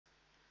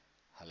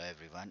Hello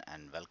everyone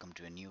and welcome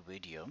to a new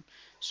video.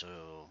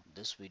 So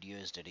this video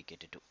is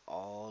dedicated to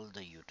all the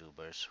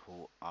YouTubers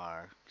who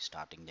are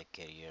starting their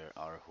career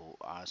or who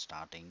are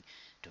starting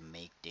to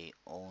make their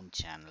own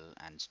channel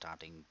and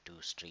starting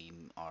to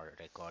stream or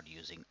record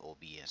using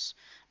OBS.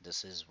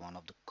 This is one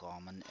of the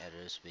common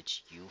errors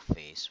which you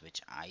face,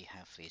 which I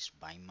have faced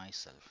by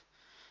myself.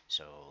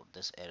 So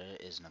this error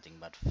is nothing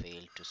but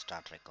fail to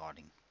start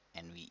recording,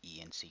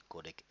 NVENC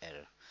codec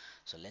error.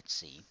 So let's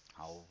see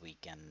how we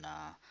can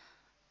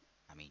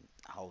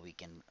how we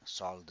can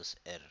solve this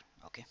error.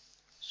 Okay,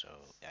 so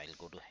I'll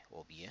go to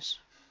OBS.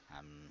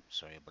 I'm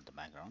sorry about the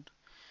background.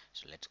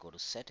 So let's go to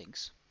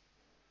settings.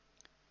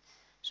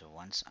 So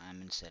once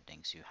I'm in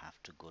settings, you have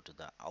to go to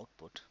the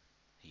output.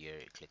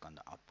 Here click on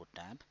the output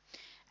tab,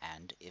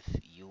 and if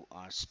you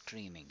are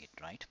streaming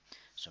it, right,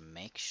 so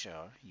make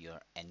sure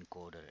your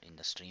encoder in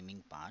the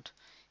streaming part,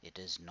 it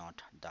is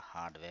not the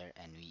hardware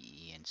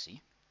NVENC,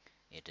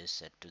 it is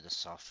set to the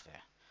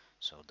software.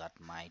 So that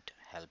might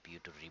help you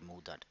to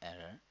remove that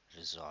error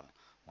resolve.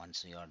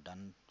 Once you are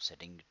done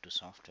setting it to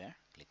software,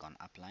 click on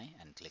apply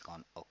and click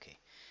on OK.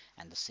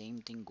 And the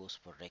same thing goes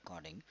for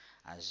recording.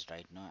 As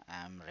right now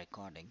I am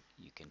recording,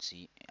 you can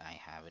see I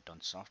have it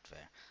on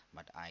software,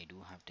 but I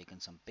do have taken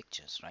some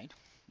pictures, right?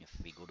 If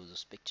we go to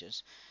those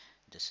pictures,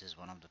 this is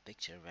one of the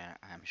picture where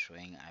I am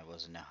showing I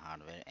was in a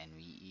hardware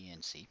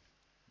NVENC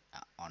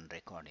on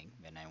recording.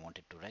 When I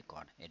wanted to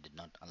record, it did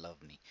not allow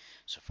me.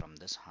 So from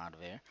this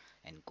hardware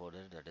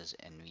encoder, that is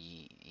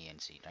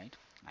NVENC, right,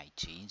 I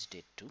changed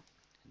it to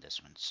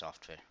this one,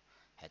 software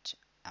H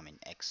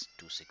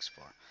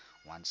X264.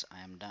 Once I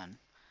am done,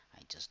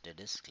 I just did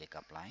this, click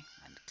apply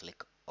and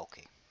click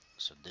OK.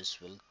 So this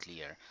will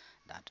clear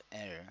that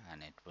error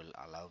and it will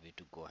allow you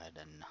to go ahead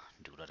and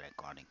do the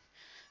recording.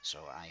 So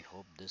I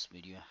hope this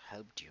video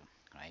helped you,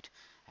 right?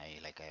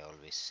 Like I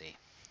always say,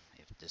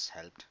 if this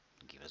helped,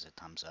 give us a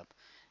thumbs up,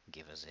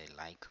 give us a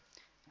like.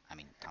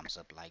 Thumbs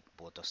up, like,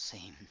 both are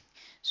same.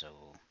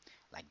 So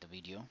like the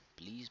video,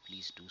 please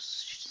do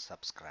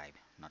subscribe,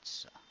 not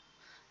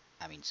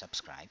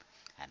subscribe.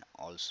 And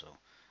also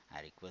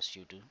I request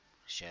you to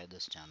share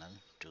this channel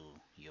to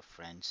your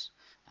friends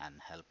and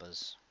help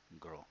us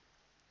grow.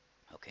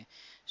 Okay,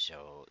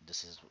 so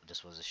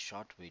this was a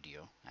short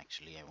video.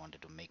 Actually I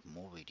wanted to make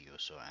more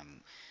videos, so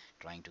I'm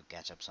trying to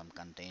catch up some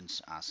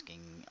contents,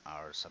 asking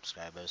our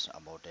subscribers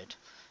about it.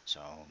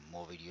 So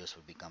more videos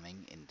will be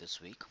coming in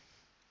this week,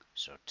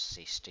 so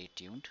stay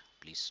tuned.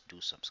 Please do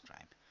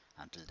subscribe.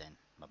 Until then,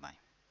 bye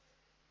bye.